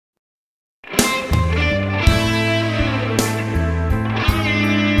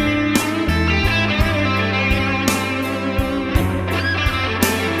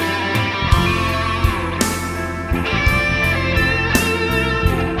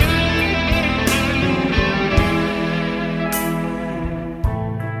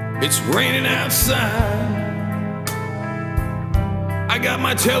It's raining outside. I got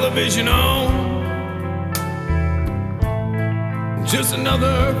my television on. Just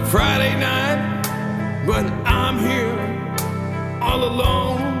another Friday night, but I'm here all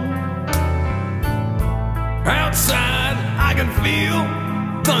alone. Outside, I can feel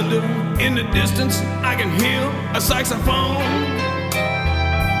thunder in the distance. I can hear a saxophone.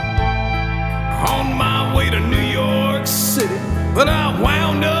 On my way to New York City, but I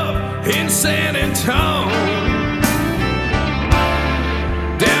wound up in San Antonio.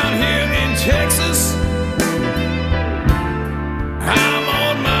 Down here in Texas, I'm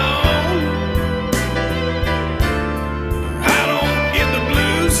on my own. I don't get the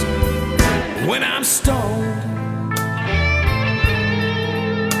blues when I'm stoned.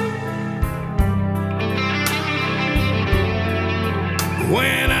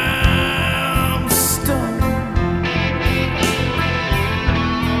 When I'm stoned,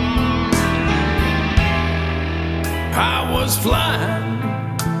 I was flying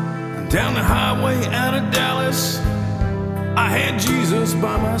down the highway out of Dallas. I had Jesus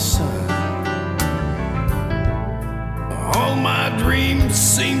by my side. All my dreams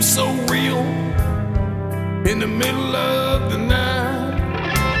seemed so real in the middle of the night.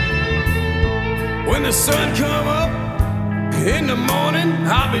 When the sun come up in the morning,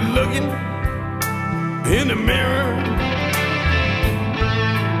 I'll be looking in the mirror.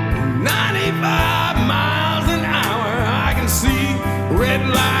 95 miles an hour, I can see red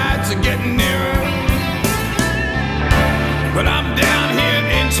lights are getting nearer. But I'm down here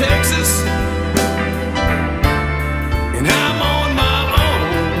in Texas, and I'm on my own.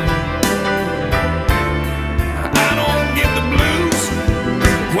 I don't get the blues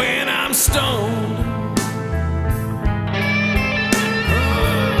when I'm stoned.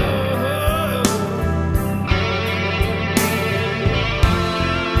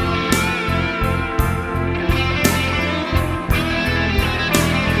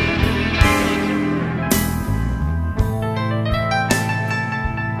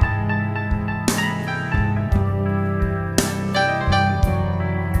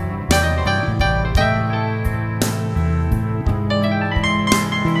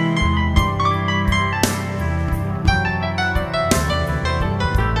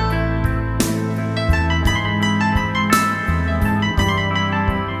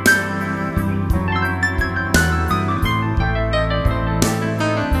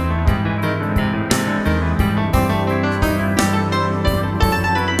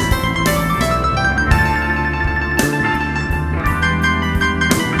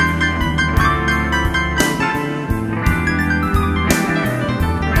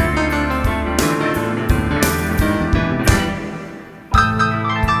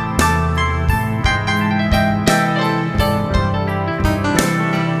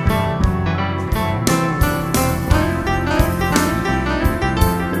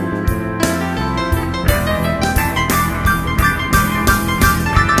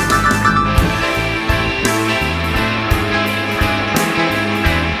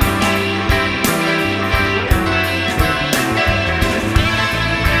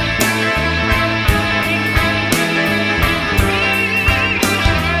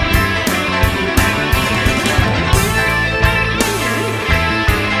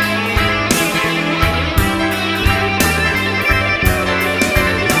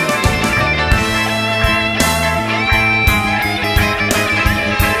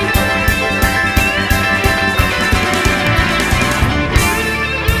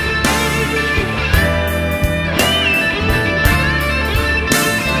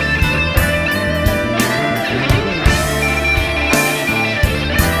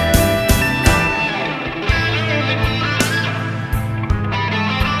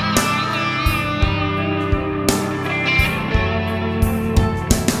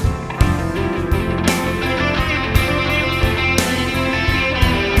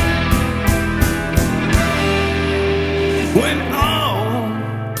 When all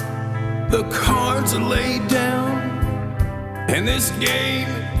the cards are laid down and this game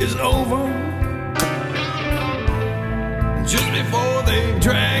is over, just before they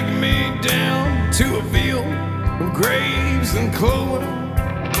drag me down to a field of graves and clover,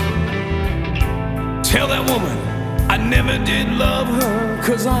 tell that woman I never did love her,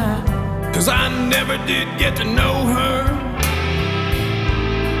 cause I never did get to know her.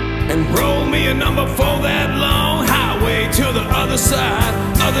 And roll me a number for that long highway to the other side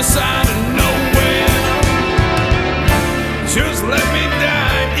of nowhere. Just let me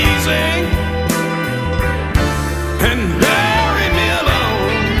die easy and bury me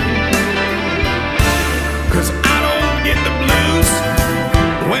alone, 'cause I don't get the blues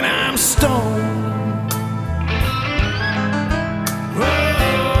when I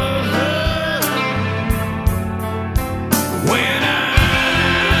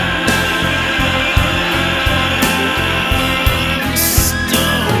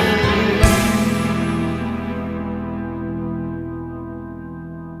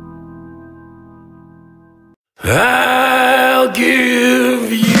I'll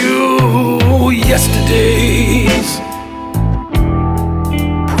give you yesterday's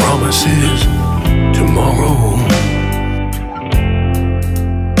promises tomorrow,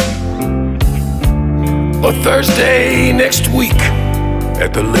 or Thursday next week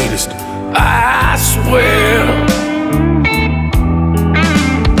at the latest, I swear.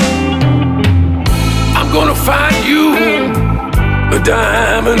 I'm gonna find you a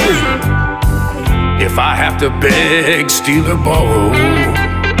diamond ring if I have to beg, steal, or borrow.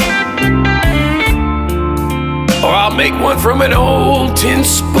 Or I'll make one from an old tin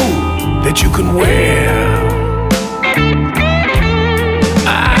spoon that you can wear.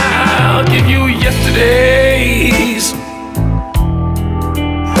 I'll give you yesterday's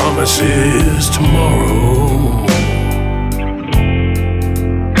promises tomorrow.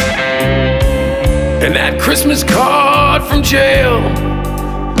 And that Christmas card from jail,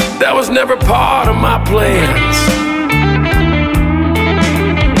 that was never part of my plans.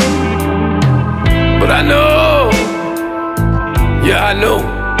 But I know, yeah, I know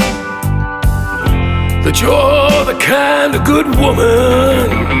that you're the kind of good woman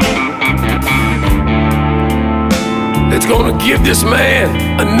that's gonna give this man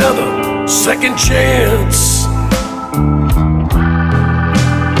another second chance.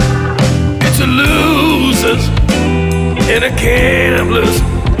 It's a loser's and a gambler's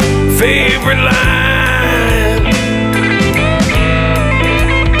favorite line.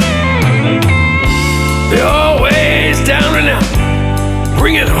 They're always down and out,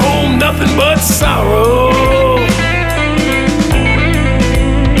 bringing home nothing but sorrow.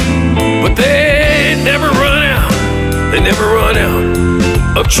 But they never run out, they never run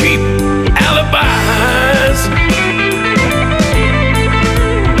out of cheap alibis.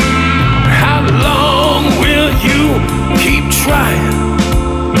 How long will you keep trying?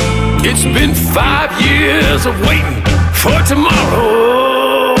 It's been 5 years of waiting for tomorrow.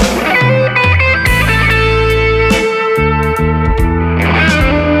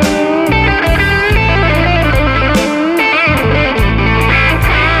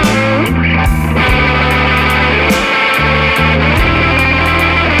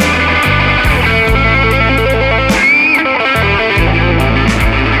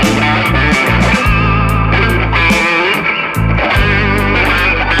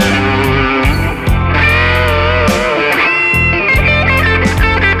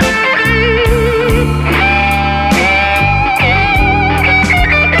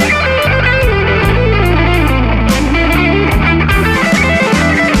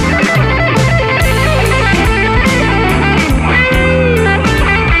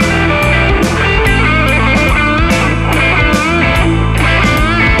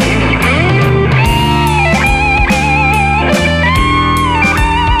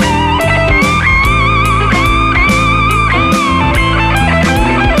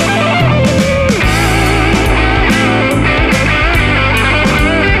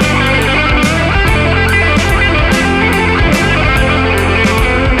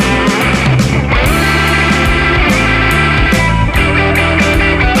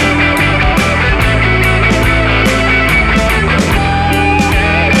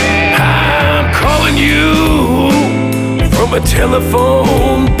 A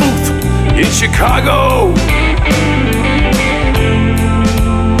telephone booth in Chicago.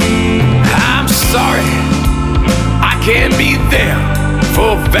 I'm sorry I can't be there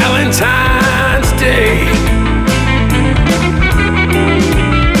for Valentine's Day,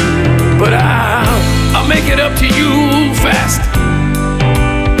 but I'll make it up to you fast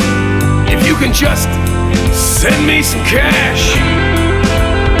if you can just send me some cash.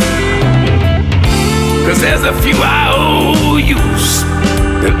 'Cause there's a few IOUs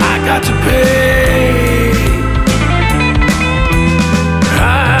that I got to pay.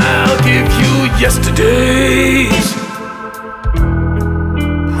 I'll give you yesterday's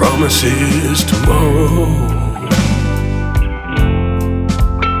promises tomorrow.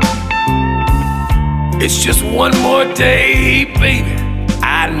 It's just one more day, baby,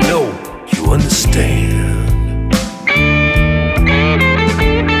 I know you understand.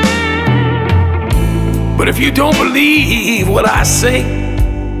 But if you don't believe what I say,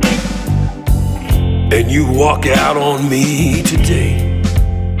 and you walk out on me today,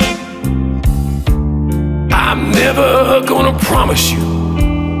 I'm never gonna promise you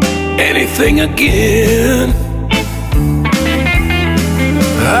anything again.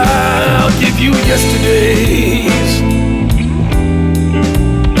 I'll give you yesterday's,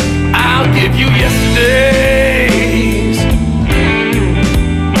 I'll give you yesterday's,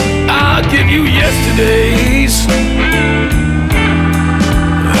 I'll give you yesterday's,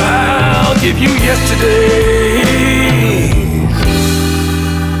 I'll give you yesterday's.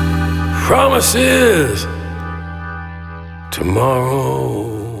 promises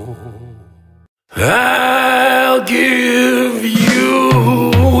tomorrow. I'll give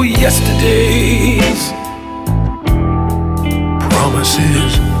you yesterday's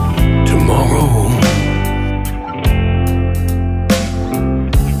promises tomorrow.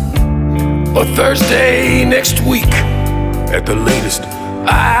 Or Thursday next week at the latest,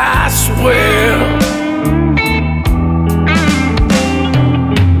 I swear.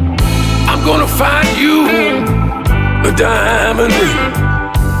 I'm gonna find you a diamond ring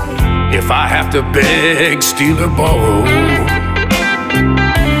if I have to beg, steal, or borrow.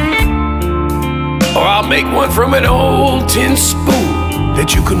 Or I'll make one from an old tin spoon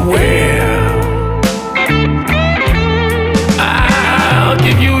that you can wear. I'll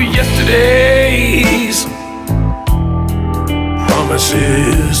give you yesterday's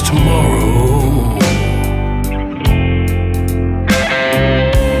promises tomorrow.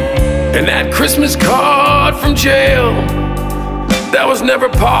 And that Christmas card from jail, that was never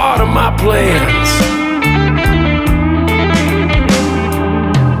part of my plans.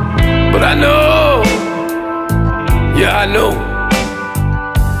 But I know, yeah, I know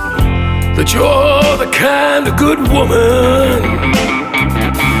that you're the kind of good woman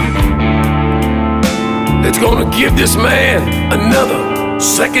that's gonna give this man another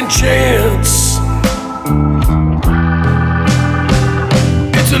second chance.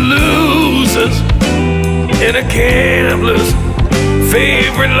 It's a loser's and a gambler's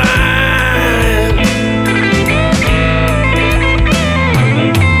favorite line.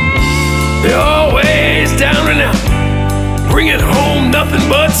 They're always down and out, bringing home nothing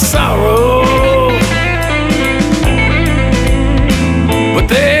but sorrow. But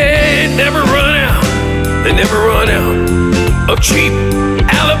they never run out, they never run out of cheap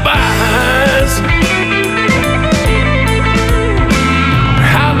alibis.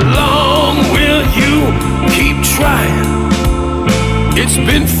 How long will you keep trying? It's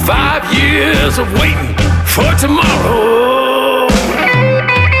been 5 years of waiting for tomorrow.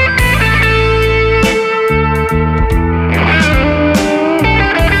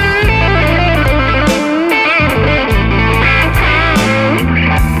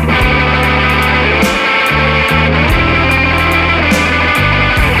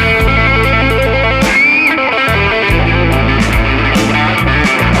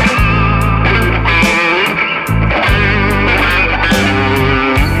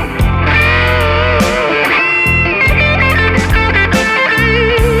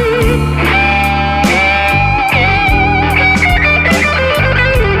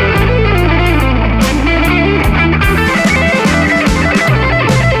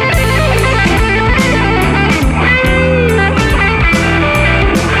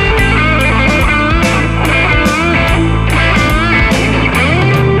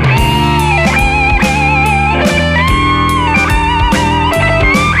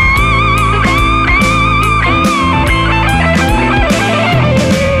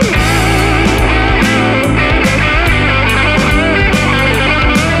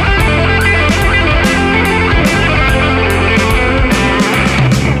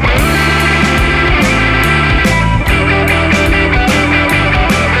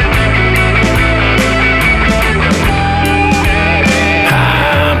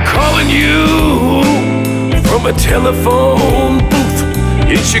 A telephone booth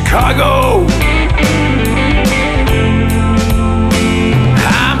in Chicago.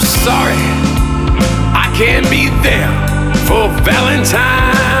 I'm sorry I can't be there for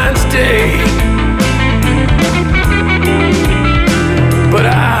Valentine's Day, but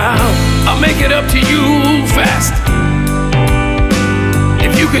I'll make it up to you fast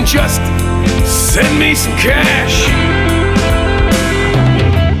if you can just send me some cash.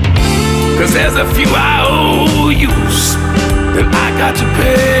 'Cause there's a few IOUs that I got to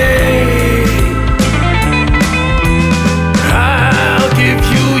pay. I'll give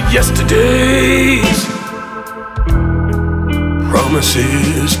you yesterday's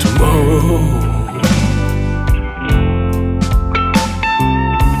promises tomorrow.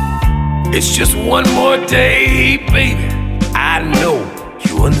 It's just one more day, baby. I know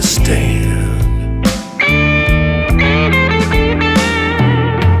you understand.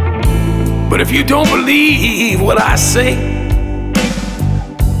 But if you don't believe what I say,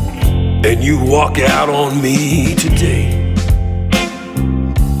 and you walk out on me today,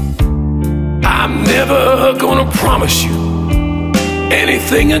 I'm never gonna promise you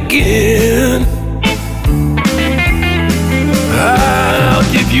anything again. I'll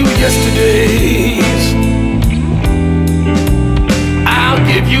give you yesterday's. I'll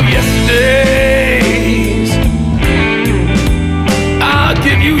give you yesterday's. I'll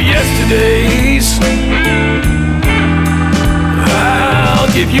give you yesterday's.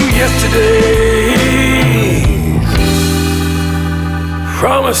 you yesterday's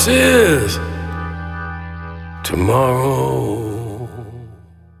promises tomorrow.